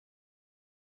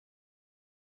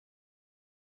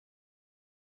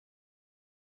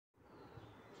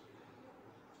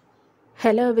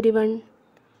Hello everyone,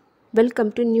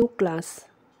 welcome to new class.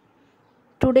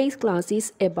 Today's class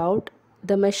is about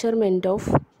the measurement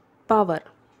of power.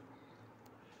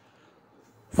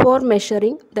 For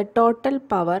measuring the total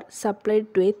power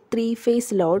supplied to a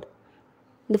three-phase load,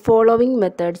 the following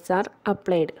methods are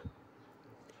applied.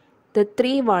 The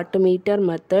 3 wattmeter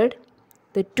method,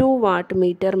 the 2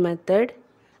 wattmeter method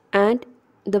and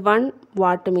the 1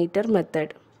 wattmeter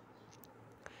method.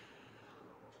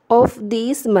 Of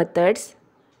these methods,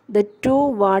 the 2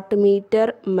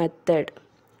 wattmeter method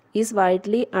is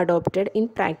widely adopted in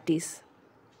practice.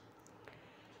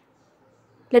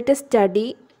 Let us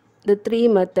study the 3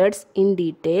 methods in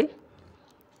detail.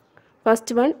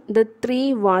 First one, the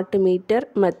 3 wattmeter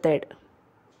method.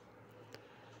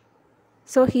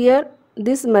 So here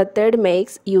this method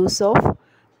makes use of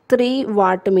 3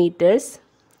 wattmeters,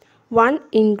 one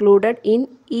included in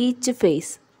each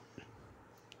phase.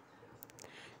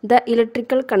 The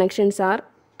electrical connections are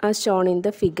as shown in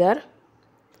the figure.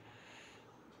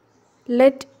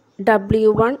 Let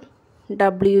W1,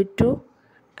 W2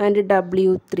 and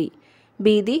W3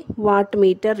 be the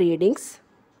wattmeter readings.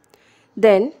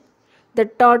 Then the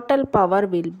total power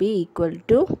will be equal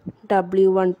to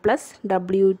W1 plus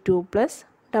W2 plus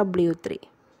W3.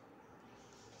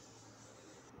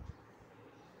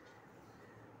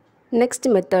 Next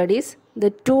method is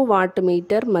the 2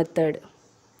 wattmeter method.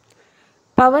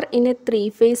 Power in a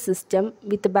three-phase system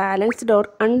with balanced or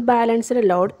unbalanced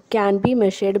load can be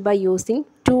measured by using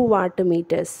 2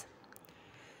 wattmeters.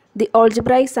 The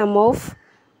algebraic sum of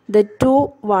the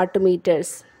 2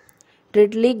 wattmeters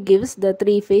readily gives the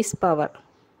three-phase power,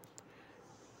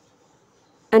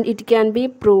 and it can be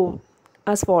proved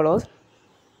as follows.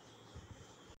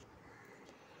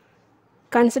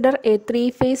 Consider a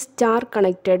three-phase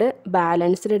star-connected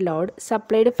balanced load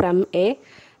supplied from a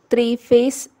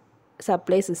three-phase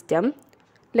supply system.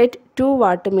 Let 2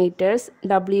 wattmeters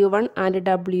W1 and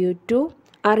W2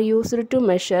 are used to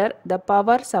measure the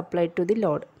power supplied to the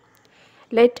load.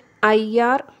 Let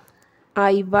IR,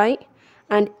 IY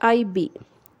and IB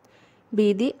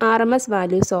be the RMS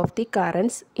values of the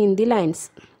currents in the lines.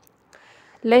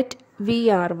 Let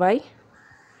VRY,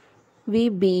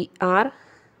 VBR,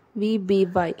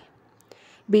 VBY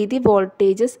be the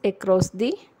voltages across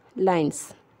the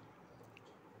lines.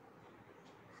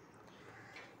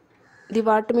 The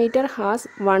wattmeter has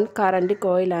one current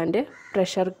coil and a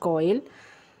pressure coil.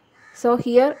 So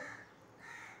here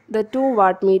the 2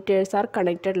 wattmeters are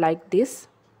connected like this.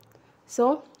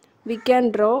 So we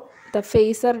can draw the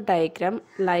phasor diagram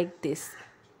like this.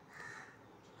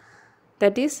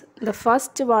 That is, the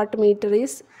first wattmeter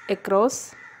is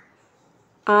across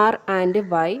R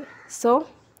and Y. So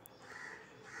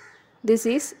this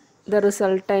is the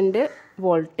resultant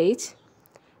voltage,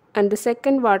 and the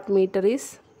second wattmeter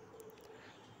is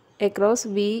across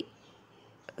B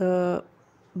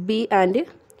and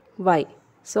Y.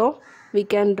 So we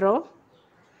can draw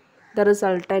the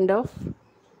resultant of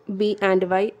B and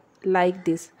Y like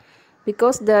this,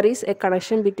 because there is a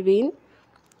connection in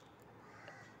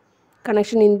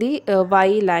the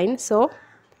Y line. So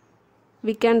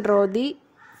we can draw the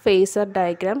phasor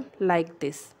diagram like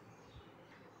this.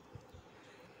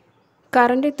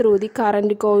 Current through the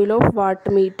current coil of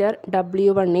wattmeter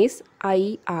W1 is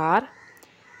IR.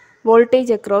 Voltage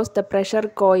across the pressure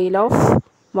coil of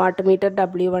wattmeter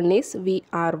W1 is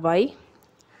VRY.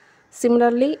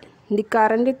 Similarly, the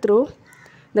current through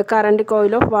the current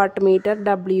coil of wattmeter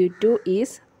W2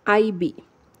 is IB,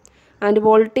 and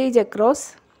voltage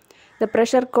across the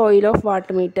pressure coil of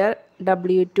wattmeter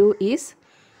W2 is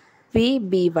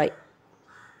VBY.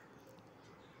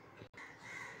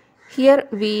 Here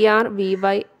VR,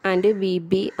 VY and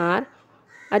VB are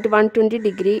at 120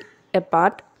 degree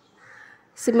apart.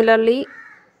 Similarly,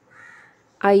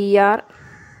 IR,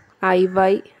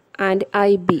 IY and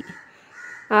IB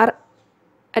are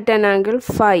at an angle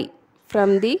phi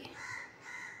from the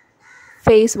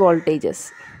phase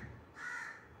voltages.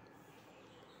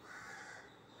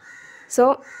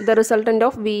 So the resultant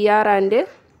of VR and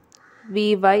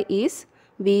VY is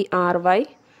VRY,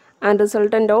 and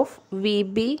resultant of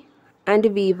VB and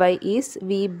VY is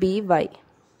VBY.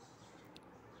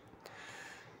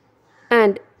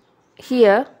 And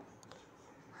here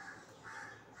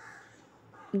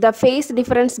the phase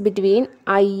difference between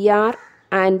IR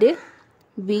and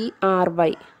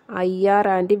VRY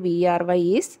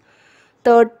is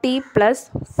 30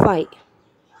 plus 5.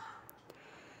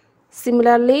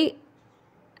 Similarly,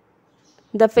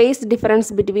 the phase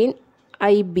difference between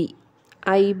IB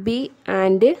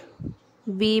and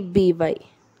VBY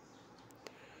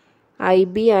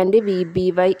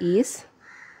is,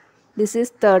 this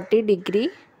is 30 degree.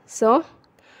 So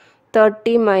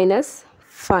 30 minus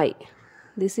 5.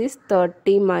 This is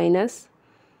 30 minus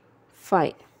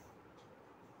 5.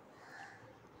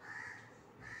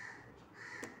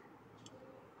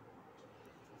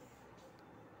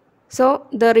 So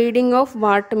the reading of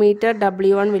wattmeter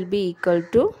W1 will be equal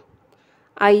to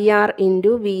IR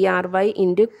into VRY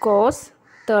into cos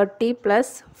 30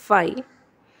 plus 5,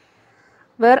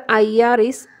 where IR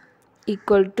is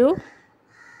equal to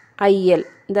IL,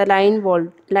 the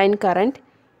line current.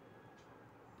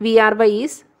 VRY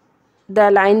is the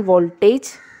line voltage,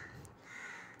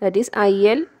 that is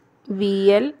IL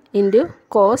VL into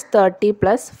cos 30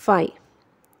 plus 5.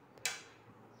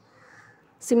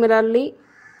 Similarly,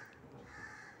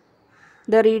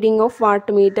 the reading of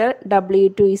wattmeter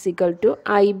W2 is equal to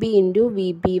IB into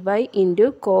VBY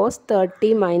into cos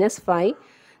 30 minus 5,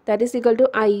 that is equal to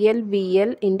IL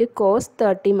VL into cos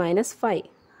 30 minus 5.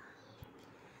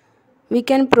 We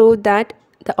can prove that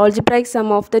the algebraic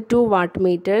sum of the two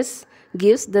wattmeters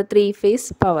gives the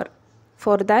three-phase power.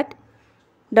 For that,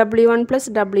 W1 plus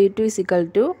W2 is equal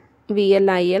to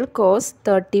VLIL cos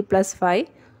 30 plus 5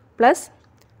 plus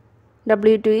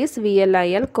W2 is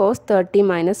VLIL cos 30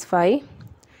 minus 5.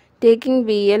 Taking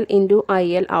VL into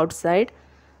IL outside,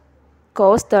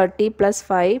 cos 30 plus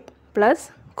 5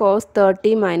 plus cos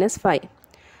 30 minus 5.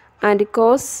 And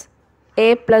cos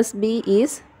A plus B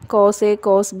is cos A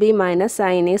cos B minus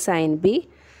sin A sin B.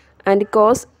 And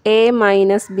cos A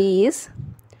minus B is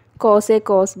cos A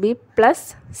cos B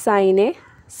plus sin A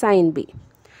sin B.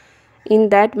 In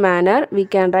that manner, we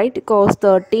can write cos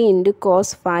 30 into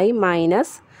cos 5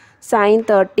 minus sin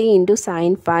 30 into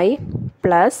sin 5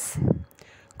 plus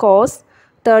cos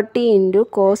 30 into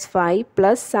cos 5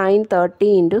 plus sin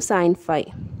 30 into sin 5.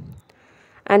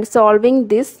 And solving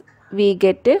this, we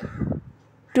get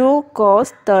 2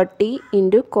 cos 30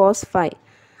 into cos 5,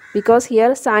 because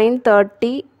here sin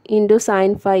 30 into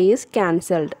sin 5 is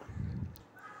cancelled.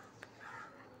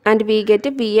 And we get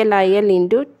VLIL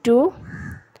into 2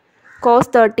 cos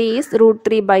 30 is root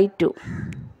 3 by 2.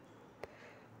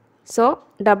 So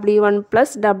W1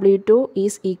 plus W2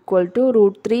 is equal to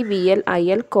root 3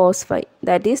 VLIL cos 5.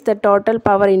 That is the total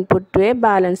power input to a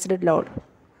balanced load.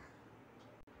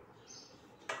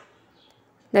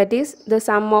 That is, the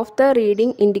sum of the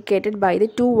reading indicated by the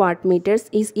two wattmeters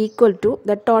is equal to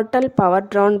the total power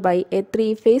drawn by a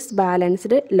three-phase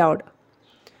balanced load.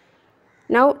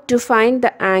 Now, to find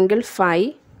the angle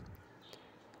phi,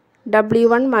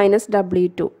 W1 minus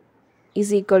W2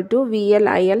 is equal to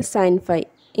VLIL sin phi.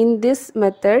 In this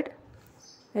method,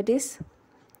 that is,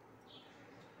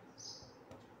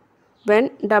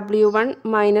 when W1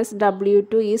 minus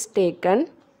W2 is taken,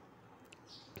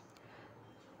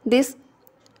 this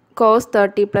cos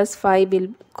 30 plus 5 will,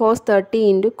 cos 30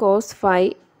 into cos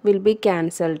 5 will be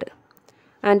cancelled,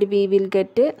 and we will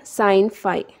get sin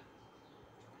phi.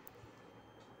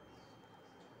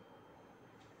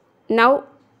 Now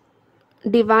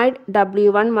divide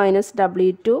W1 minus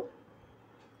W2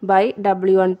 by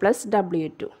W1 plus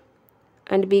W2,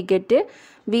 and we get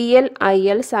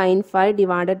VLIL sin phi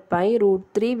divided by root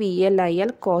 3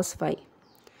 VLIL cos phi,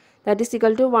 that is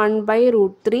equal to 1 by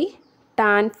root 3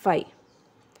 tan phi.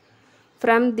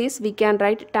 From this, we can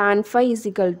write tan phi is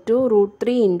equal to root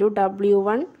 3 into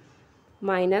W1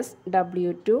 minus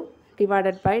W2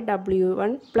 divided by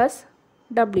W1 plus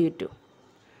W2.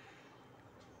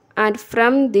 And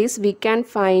from this, we can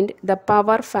find the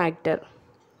power factor.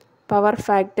 Power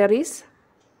factor is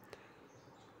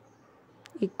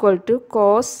equal to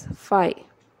cos phi,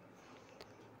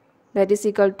 that is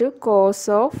equal to cos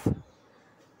of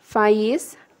phi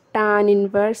is tan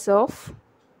inverse of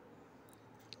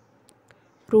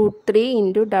root 3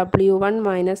 into W1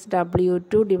 minus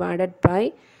W2 divided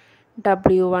by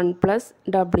W1 plus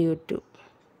W2.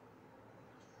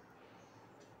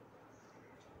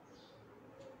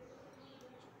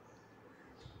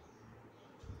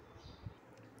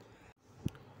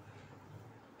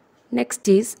 Next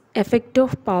is effect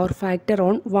of power factor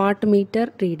on wattmeter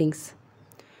readings.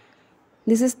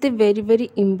 This is the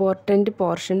very important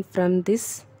portion from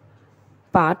this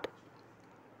part,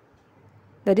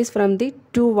 that is from the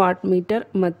 2 wattmeter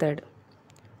method.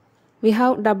 We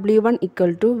have W1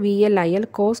 equal to VLIL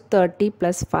cos 30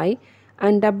 plus 5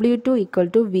 and W2 equal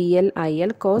to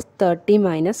VLIL cos 30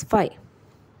 minus 5.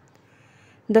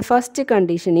 The first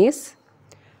condition is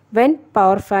when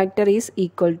power factor is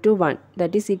equal to 1,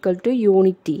 that is equal to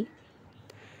unity,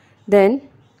 then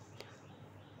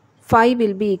phi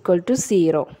will be equal to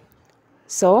 0.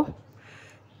 So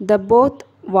the both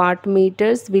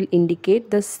wattmeters will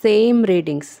indicate the same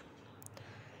readings.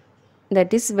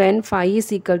 That is when phi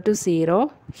is equal to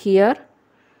 0, here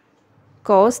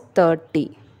cos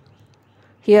 30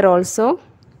 Here also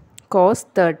cos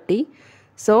 30.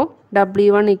 So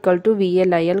W1 equal to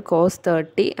VLIL cos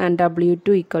 30 and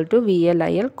W2 equal to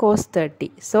VLIL cos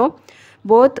 30. So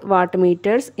both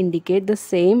wattmeters indicate the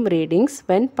same readings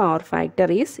when power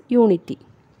factor is unity.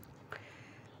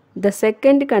 The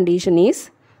second condition is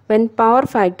when power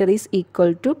factor is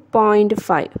equal to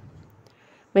 0.5.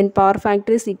 When power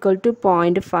factor is equal to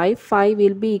 0.5, phi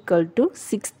will be equal to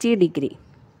 60 degree.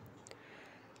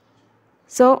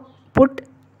 So put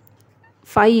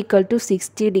phi equal to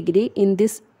 60 degree in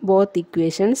this both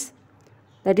equations.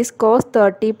 That is cos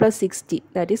 30 plus 60,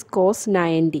 that is cos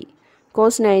 90.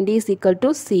 Cos 90 is equal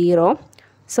to 0.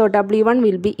 So W1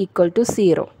 will be equal to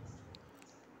 0.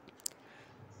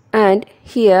 And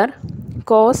here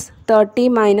cos 30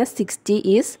 minus 60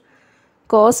 is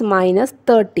cos minus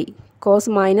 30. Cos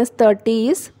minus 30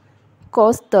 is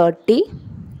cos 30.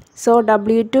 So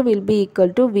W2 will be equal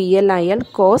to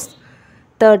VLIL cos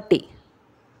 30.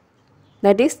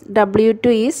 That is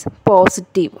W2 is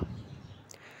positive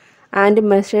and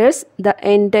measures the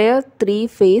entire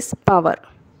three-phase power.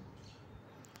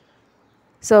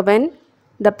 So when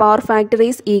the power factor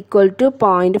is equal to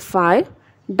 0.5,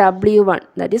 W1,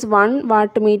 that is one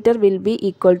wattmeter, will be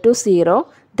equal to 0.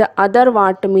 The other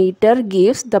wattmeter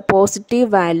gives the positive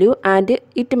value and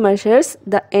it measures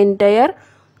the entire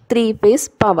three-phase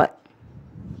power.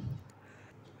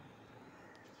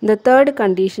 The third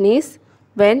condition is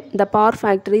when the power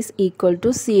factor is equal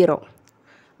to 0.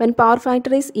 When power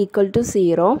factor is equal to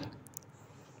 0,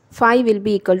 phi will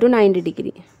be equal to 90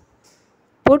 degree.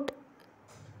 Put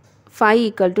phi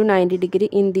equal to 90 degree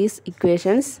in these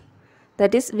equations.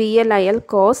 That is VLIL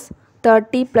cos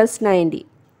 30 plus 90.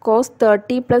 Cos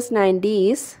 30 plus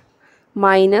 90 is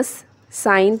minus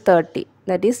sin 30.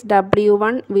 That is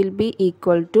W1 will be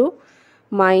equal to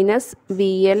minus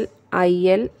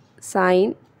VLIL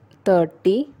sin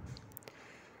 30.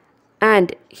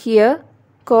 And here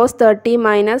cos 30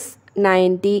 minus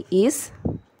 90 is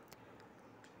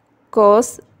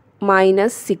cos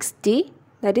minus 60,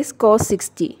 that is cos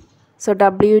 60. So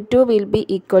W2 will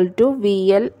be equal to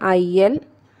VLIL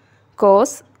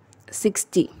cos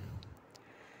 60.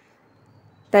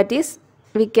 That is,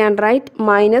 we can write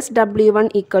minus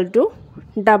W1 equal to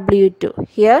W2.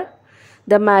 Here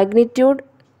the magnitude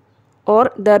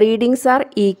or the readings are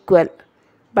equal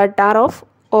but are of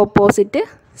opposite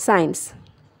signs.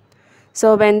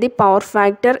 So when the power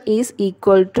factor is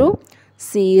equal to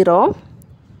 0,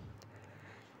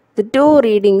 the two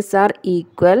readings are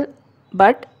equal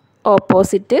but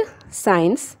opposite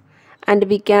signs, and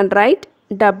we can write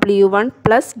W1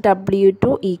 plus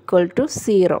W2 equal to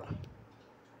 0.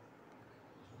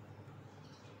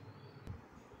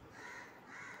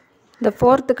 The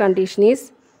fourth condition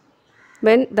is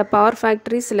when the power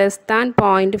factor is less than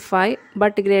 0.5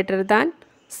 but greater than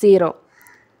 0.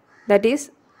 That is,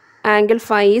 angle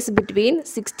phi is between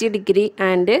 60 degree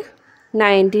and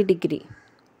 90 degree.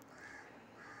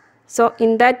 So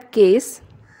in that case,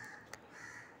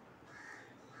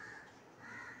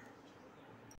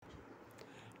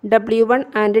 W1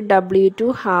 and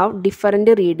W2 have different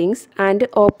readings and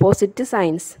opposite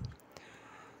signs.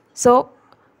 So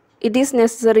it is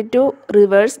necessary to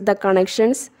reverse the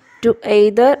connections to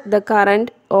either the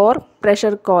current or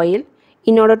pressure coil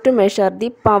in order to measure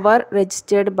the power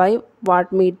registered by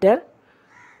wattmeter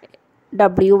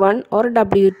W1 or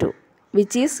W2,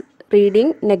 which is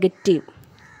reading negative.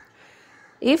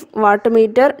 If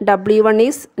wattmeter W1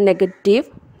 is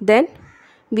negative, then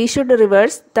we should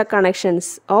reverse the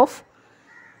connections of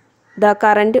the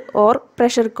current or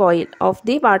pressure coil of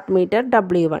the wattmeter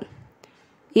W1.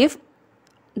 If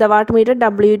the wattmeter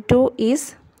W2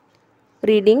 is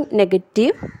reading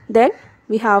negative, then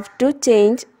we have to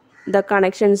change the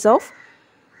connections of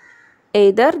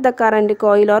either the current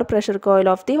coil or pressure coil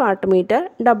of the wattmeter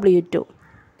W2.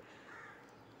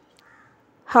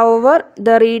 However,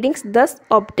 the readings thus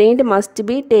obtained must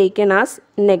be taken as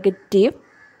negative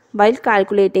while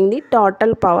calculating the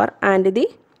total power and the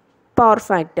power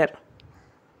factor.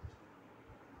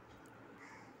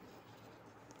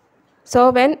 So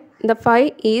when the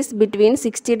phi is between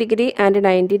 60 degree and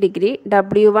 90 degree,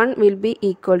 W1 will be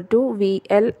equal to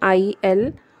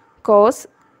VLIL cos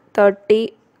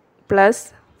 30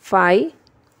 plus phi,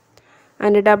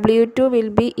 and W2 will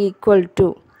be equal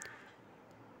to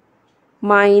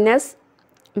minus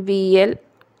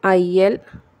VLIL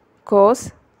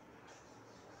cos,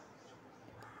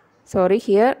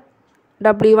 here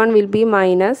W1 will be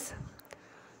minus,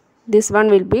 this one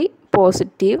will be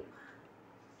positive,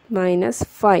 minus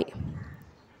phi.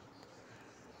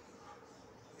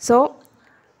 So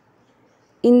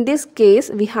in this case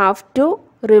we have to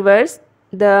reverse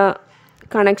the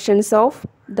connections of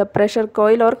the pressure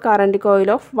coil or current coil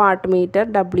of wattmeter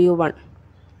W1.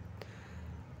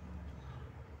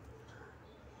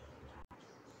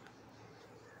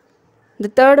 The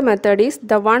third method is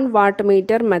the 1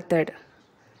 wattmeter method.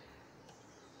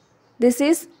 This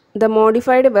is the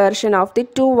modified version of the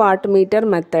 2 wattmeter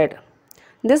method.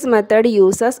 This method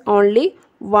uses only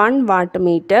 1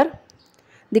 wattmeter.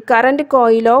 The current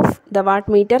coil of the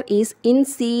wattmeter is in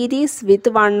series with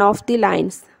one of the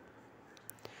lines.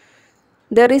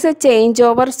 There is a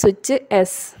changeover switch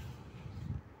S,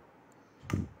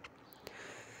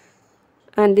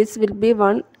 and this will be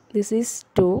 1, this is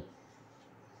 2.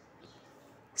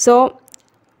 So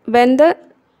when the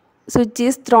switch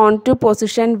is thrown to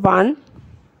position 1,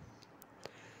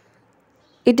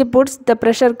 it puts the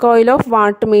pressure coil of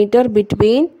wattmeter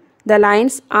between the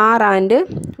lines R and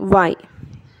Y.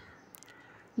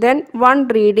 Then one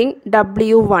reading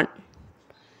W1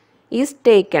 is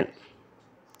taken.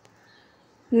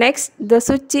 Next, the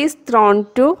switch is thrown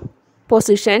to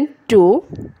position 2.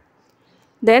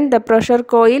 Then the pressure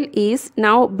coil is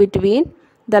now between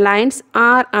the lines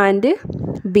R and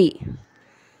B.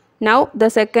 Now the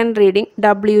second reading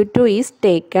W2 is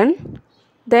taken.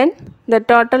 Then the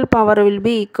total power will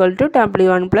be equal to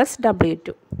W1 plus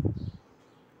W2.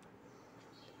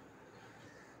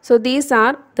 So these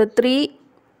are the 3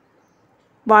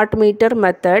 wattmeter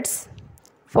methods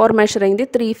for measuring the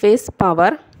 3-phase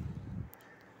power.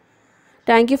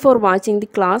 Thank you for watching the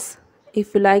class.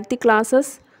 If you like the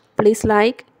classes, please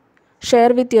like,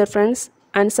 share with your friends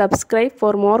and subscribe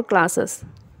for more classes.